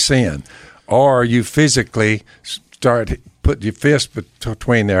that'd be sin. Or you physically start put your fist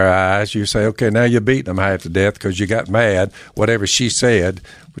between their eyes. You say, okay, now you're beating them half to death because you got mad. Whatever she said,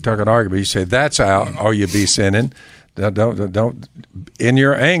 we're talking argument. You say that's out, or you be sinning. Don't. In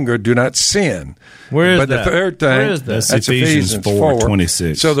your anger, do not sin. Where is but that? The third thing, where is that? That's Ephesians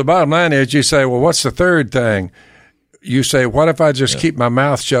 4:26. So the bottom line is, you say, well, what's the third thing? You say, what if I just keep my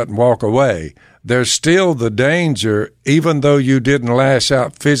mouth shut and walk away? There's still the danger, even though you didn't lash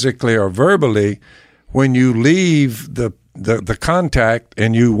out physically or verbally, when you leave the contact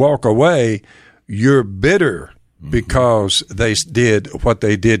and you walk away, you're bitter because they did what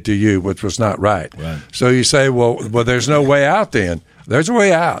they did to you, which was not right. So you say, well, there's no way out then. There's a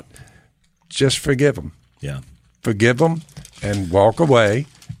way out. Just forgive them. Yeah. Forgive them and walk away.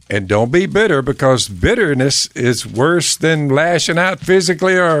 And don't be bitter, because bitterness is worse than lashing out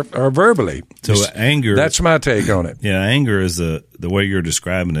physically or verbally. So anger. That's my take on it. Yeah, anger is the way you're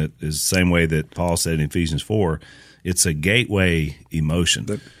describing it is the same way that Paul said in Ephesians 4. It's a gateway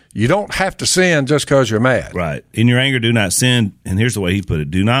emotion. You don't have to sin just because you're mad. Right. In your anger, do not sin. And here's the way he put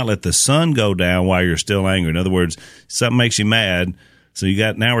it. Do not let the sun go down while you're still angry. In other words, something makes you mad. So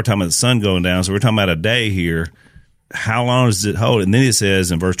now we're talking about the sun going down. So we're talking about a day here. How long does it hold? And then it says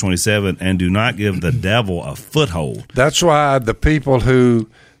in verse 27, and do not give the devil a foothold. That's why the people who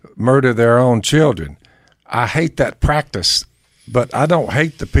murder their own children, I hate that practice, but I don't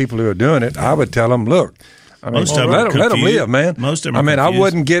hate the people who are doing it. I would tell them, look, I mean, let them live, man. Most of them I mean, I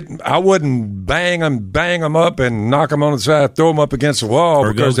wouldn't bang them up and knock them on the side, throw them up against the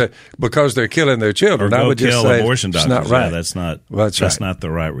wall because they're killing their children. I would just say abortion doctors. It's not right. Yeah, that's not the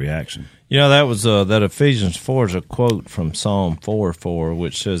right reaction. You know, that was that Ephesians 4 is a quote from Psalm 4:4,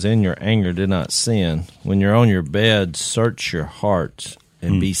 which says, "In your anger, do not sin. When you're on your bed, search your hearts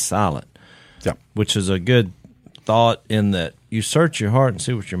and be silent." Yeah, which is a good thought in that you search your heart and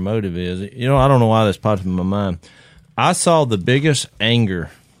see what your motive is. You know, I don't know why this popped in my mind. I saw the biggest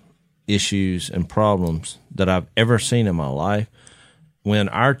anger issues and problems that I've ever seen in my life when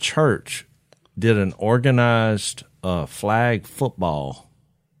our church did an organized flag football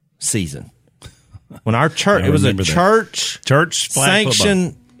season. When our church, it was a church flag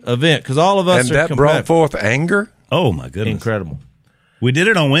sanctioned event, because all of us and that brought forth anger. Oh my goodness, incredible! We did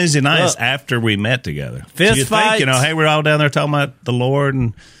it on Wednesday nights after we met together. Fist so you fights. think, hey, we're all down there talking about the Lord,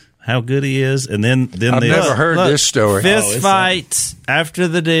 and how good he is, and then I've never heard this story. Fist fights after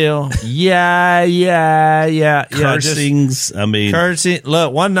the deal. Yeah. Cursings. Cursing.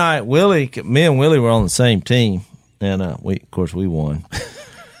 Look, one night, me and Willie were on the same team, and we won.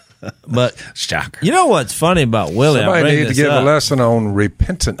 But shocker. You know what's funny about Willie? Somebody need to give a lesson on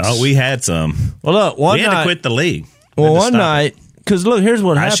repentance. Oh, we had some. Well, look, we had to quit the league. Well, one night, because look, here's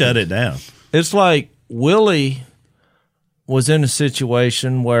what happened. I shut it down. It's like Willie was in a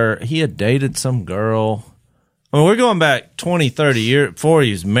situation where he had dated some girl. I mean, we're going back 20, 30 years before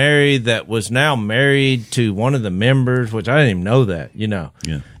he was married, that was now married to one of the members, which I didn't even know that, Yeah.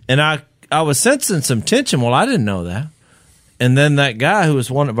 And I was sensing some tension. Well, I didn't know that. And then that guy who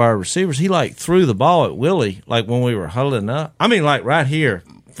was one of our receivers, he like threw the ball at Willie, like when we were huddling up. I mean, like right here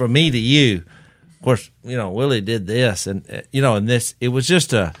from me to you. Of course, Willie did this and, and this, it was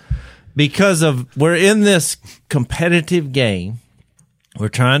just because we're in this competitive game, we're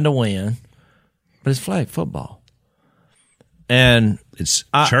trying to win, but it's flag football. And it's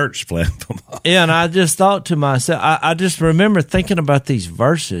church flag football. Yeah, and I just thought to myself, I just remember thinking about these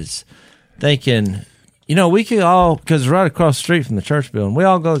verses, thinking, we could all, because right across the street from the church building, we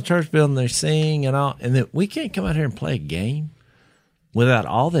all go to the church building, they sing and all, and then we can't come out here and play a game without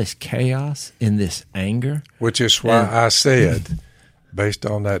all this chaos and this anger. Which is why I said, based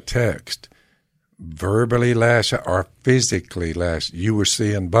on that text, verbally lash or physically lash, you were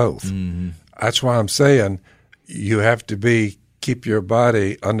seeing both. Mm-hmm. That's why I'm saying you have to keep your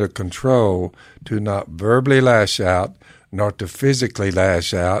body under control to not verbally lash out, nor to physically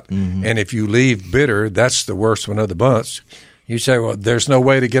lash out. Mm-hmm. And if you leave bitter, that's the worst one of the bunch. You say, well, there's no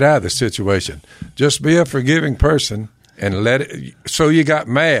way to get out of this situation. Just be a forgiving person and let it. So you got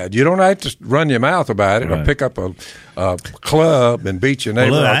mad. You don't have to run your mouth about it or pick up a club and beat your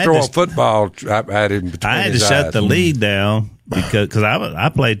neighbor or throw a football at him between I had to his shut eyes. the lead down because I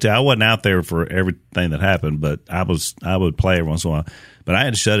played too. I wasn't out there for everything that happened, but I would play every once in a while. But I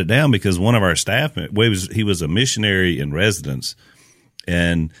had to shut it down because one of our staff, he was a missionary in residence,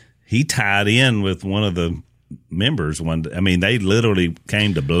 and he tied in with one of the members one day. I mean, they literally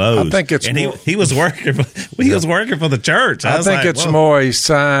came to blows. I think it's he was working for the church. I think it's more a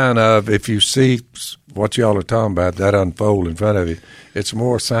sign of, if you see what y'all are talking about, that unfold in front of you, it's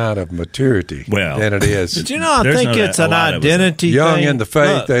more a sign of maturity than it is. But I think it's an identity thing. Young in the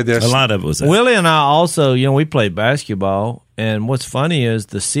faith. Look, a lot of it was that. Willie and I also, we played basketball, and what's funny is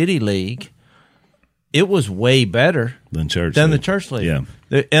the city league, it was way better than the church league.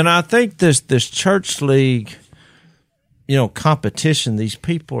 Yeah. And I think this church league, competition, these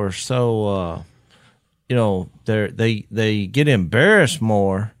people are so, they get embarrassed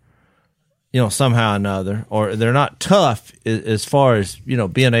more, somehow or another, or they're not tough as far as,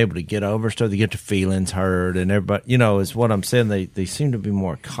 being able to get over stuff. They get their feelings hurt, and everybody, is what I'm saying. They seem to be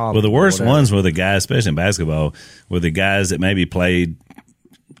more calm. Well, the worst ones were the guys, especially in basketball, were the guys that maybe played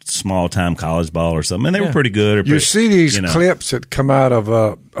small-time college ball or something, and they were pretty good. You see these clips that come out of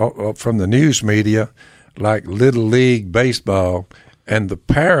from the news media, like Little League baseball, and the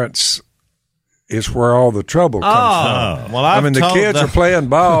parents is where all the trouble comes from. Well, the kids are playing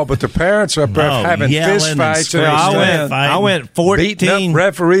ball, but the parents are having fist fights. I went 14 beating up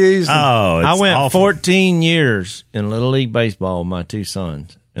referees. I went awful. 14 years in Little League baseball with my two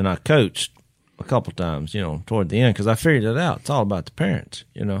sons, and I coached a couple times, toward the end, because I figured it out. It's all about the parents,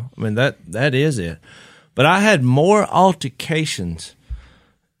 that is it. But I had more altercations,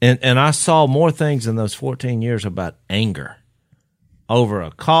 and I saw more things in those 14 years about anger over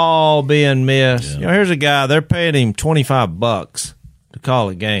a call being missed. Yeah. Here's a guy, they're paying him $25 to call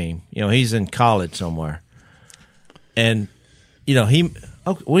a game. He's in college somewhere. And,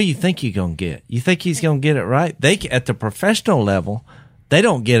 what do you think you're going to get? You think he's going to get it right? At the professional level, they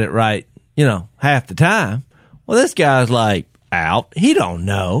don't get it right, half the time. Well, this guy's like out. He don't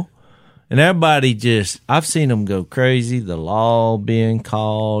know. And everybody I've seen them go crazy, the law being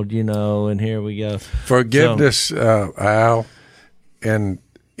called, and here we go. Forgiveness, Al, in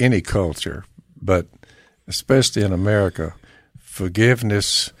any culture, but especially in America,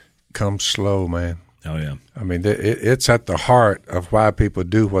 forgiveness comes slow, man. Oh, yeah. It's at the heart of why people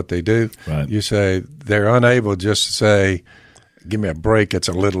do what they do. Right. You say they're unable just to say, give me a break. It's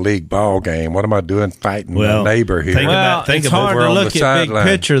a Little League ball game. What am I doing fighting my neighbor here? It's hard to look at big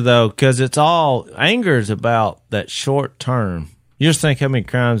picture, though, because it's all anger is about that short term. You just think how many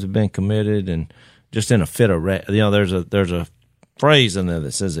crimes have been committed, and just in a fit of rage. There's a phrase in there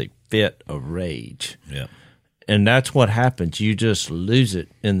that says a fit of rage. Yeah, and that's what happens. You just lose it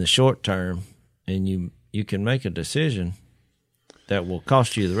in the short term, and you can make a decision that will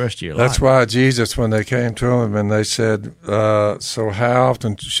cost you the rest of your life. That's why Jesus, when they came to him and they said, so how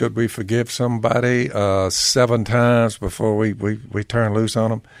often should we forgive somebody? 7 times before we turn loose on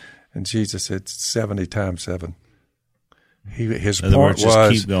them? And Jesus said 70 times 7. His point was,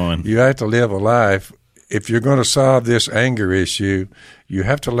 keep going. You have to live a life. If you're going to solve this anger issue, you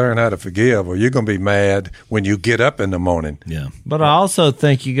have to learn how to forgive, or you're going to be mad when you get up in the morning. Yeah. But I also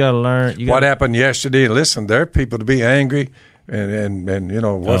think you got to learn. What happened yesterday? Listen, there are people to be angry, and you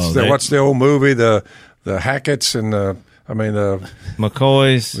know what's the old movie, the Hackett's and the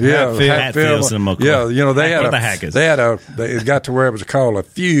McCoys, Hatfields and McCoy. Yeah, you know they it got to where it was called a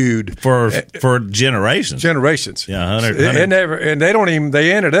feud for generations. Yeah, and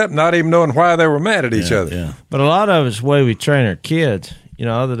they ended up not even knowing why they were mad at each other. Yeah. But a lot of it's the way we train our kids. You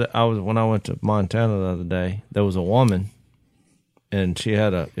know, when I went to Montana the other day, there was a woman, and she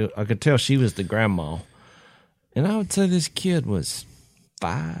had I could tell she was the grandma, and I would say this kid was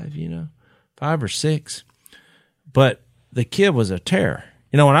 5, 5 or 6, but the kid was a terror.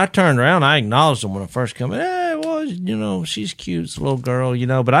 You know, when I turned around, I acknowledged him when I first come in. Hey, well, she's cute, it's a little girl,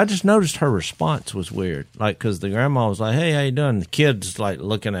 but I just noticed her response was weird. Like, because the grandma was like, hey, how you doing? The kid's like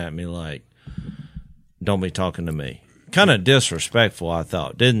looking at me like, don't be talking to me. Kind of disrespectful, I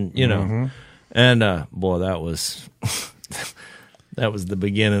thought. Didn't, Mm-hmm. And, boy, that was that was the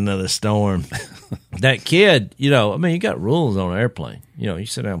beginning of the storm. That kid, you got rules on an airplane. You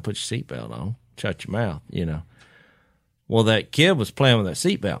sit down and put your seatbelt on, shut your mouth, Well, that kid was playing with that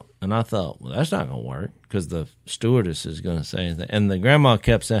seatbelt, and I thought, well, that's not going to work because the stewardess is going to say anything. And the grandma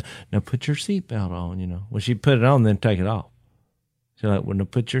kept saying, now put your seatbelt on, Well, she put it on, then take it off. She's like, well, now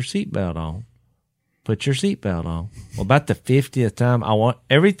put your seatbelt on. Put your seatbelt on. Well, about the 50th time,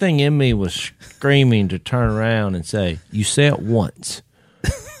 everything in me was screaming to turn around and say, you say it once,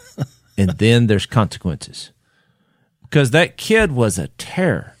 and then there's consequences. Because that kid was a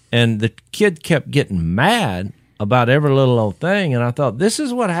terror, and the kid kept getting mad about every little old thing, and I thought, this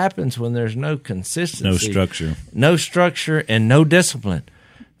is what happens when there's no consistency. No structure, and no discipline.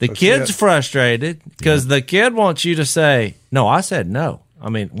 The kid's frustrated because the kid wants you to say, no, I said no.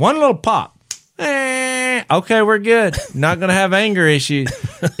 One little pop. Okay, we're good. Not going to have anger issues.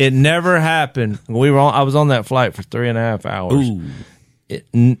 It never happened. I was on that flight for 3.5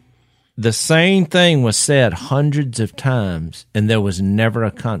 hours. The same thing was said hundreds of times, and there was never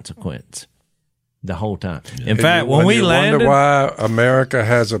a consequence. The whole time. In fact, when we landed, wonder why America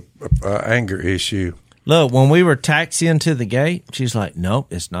has a anger issue. Look, when we were taxiing to the gate, she's like,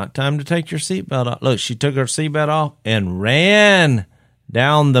 "Nope, it's not time to take your seatbelt off." Look, she took her seatbelt off and ran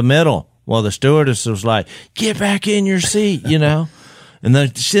down the middle. Well, the stewardess was like, "Get back in your seat," And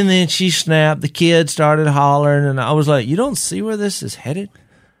then she snapped. The kid started hollering, and I was like, "You don't see where this is headed?"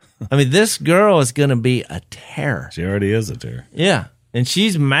 This girl is going to be a terror. She already is a terror. Yeah. And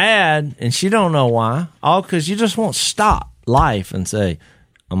she's mad, and she don't know why. All because you just won't stop life and say,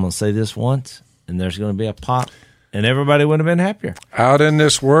 I'm going to say this once, and there's going to be a pop, and everybody would have been happier. Out in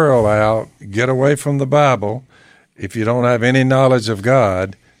this world, Al, get away from the Bible. If you don't have any knowledge of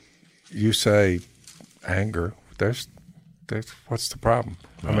God, you say anger. There's what's the problem?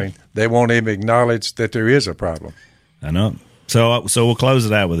 Right. They won't even acknowledge that there is a problem. I know. So we'll close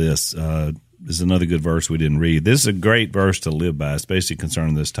it out with this. This is another good verse we didn't read. This is a great verse to live by, especially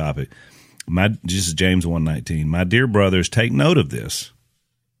concerning this topic. This is James 1:19. My dear brothers, take note of this.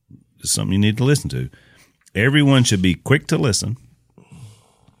 It's something you need to listen to. Everyone should be quick to listen,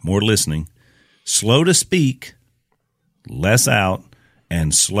 more listening, slow to speak, less out,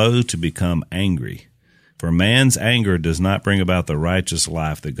 and slow to become angry. For man's anger does not bring about the righteous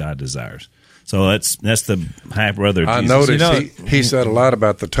life that God desires. So that's the half brother. I noticed he said a lot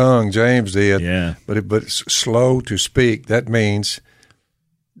about the tongue. James did. Yeah. But slow to speak. That means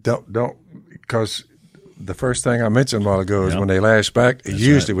don't because the first thing I mentioned a while ago is when they lash back, he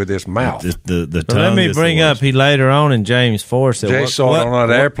used it with his mouth. The tongue. Let me bring up. He later on in James 4 said, Jase saw it on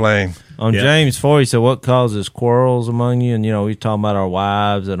that airplane. On James 4, he said, "What causes quarrels among you?" And we talking about our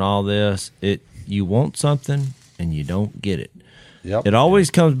wives and all this. You want something and you don't get it. Yep. It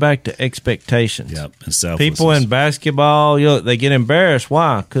always comes back to expectations. Yep, and selflessness. People in basketball, they get embarrassed.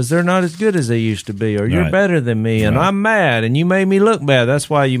 Why? Because they're not as good as they used to be, or you're better than me, and I'm mad, and you made me look bad.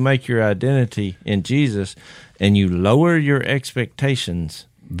 That's why you make your identity in Jesus, and you lower your expectations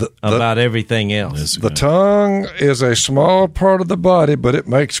about everything else. The tongue is a small part of the body, but it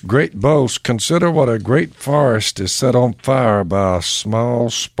makes great boasts. Consider what a great forest is set on fire by a small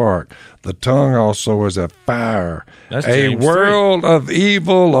spark. The tongue also is a fire, That's a James world of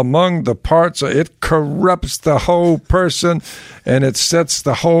evil among the parts. It corrupts the whole person, and it sets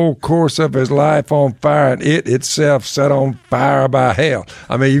the whole course of his life on fire, and it itself set on fire by hell.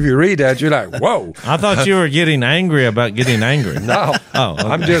 I mean, if you read that, you're like, whoa. I thought you were getting angry about getting angry. No, okay.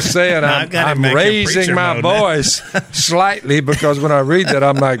 I'm just saying I'm raising my voice slightly because when I read that,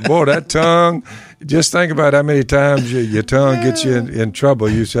 I'm like, boy, that tongue. Just think about how many times your tongue gets you in trouble.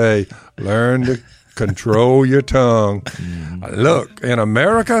 You say, learn to control your tongue. Look, in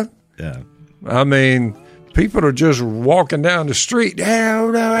America, I mean, people are just walking down the street.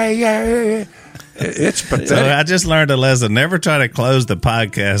 It's pathetic. So I just learned a lesson. Never try to close the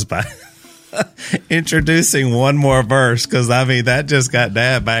podcast by introducing one more verse, because, I mean, that just got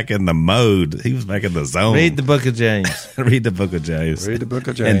Dad back in the mode. He was back in the zone. Read the book of James. Read the book of James. Read the book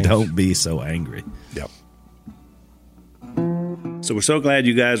of James. And don't be so angry. Yep. So we're so glad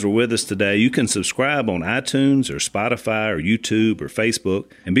you guys were with us today. You can subscribe on iTunes or Spotify or YouTube or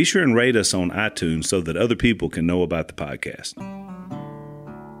Facebook, and be sure and rate us on iTunes so that other people can know about the podcast.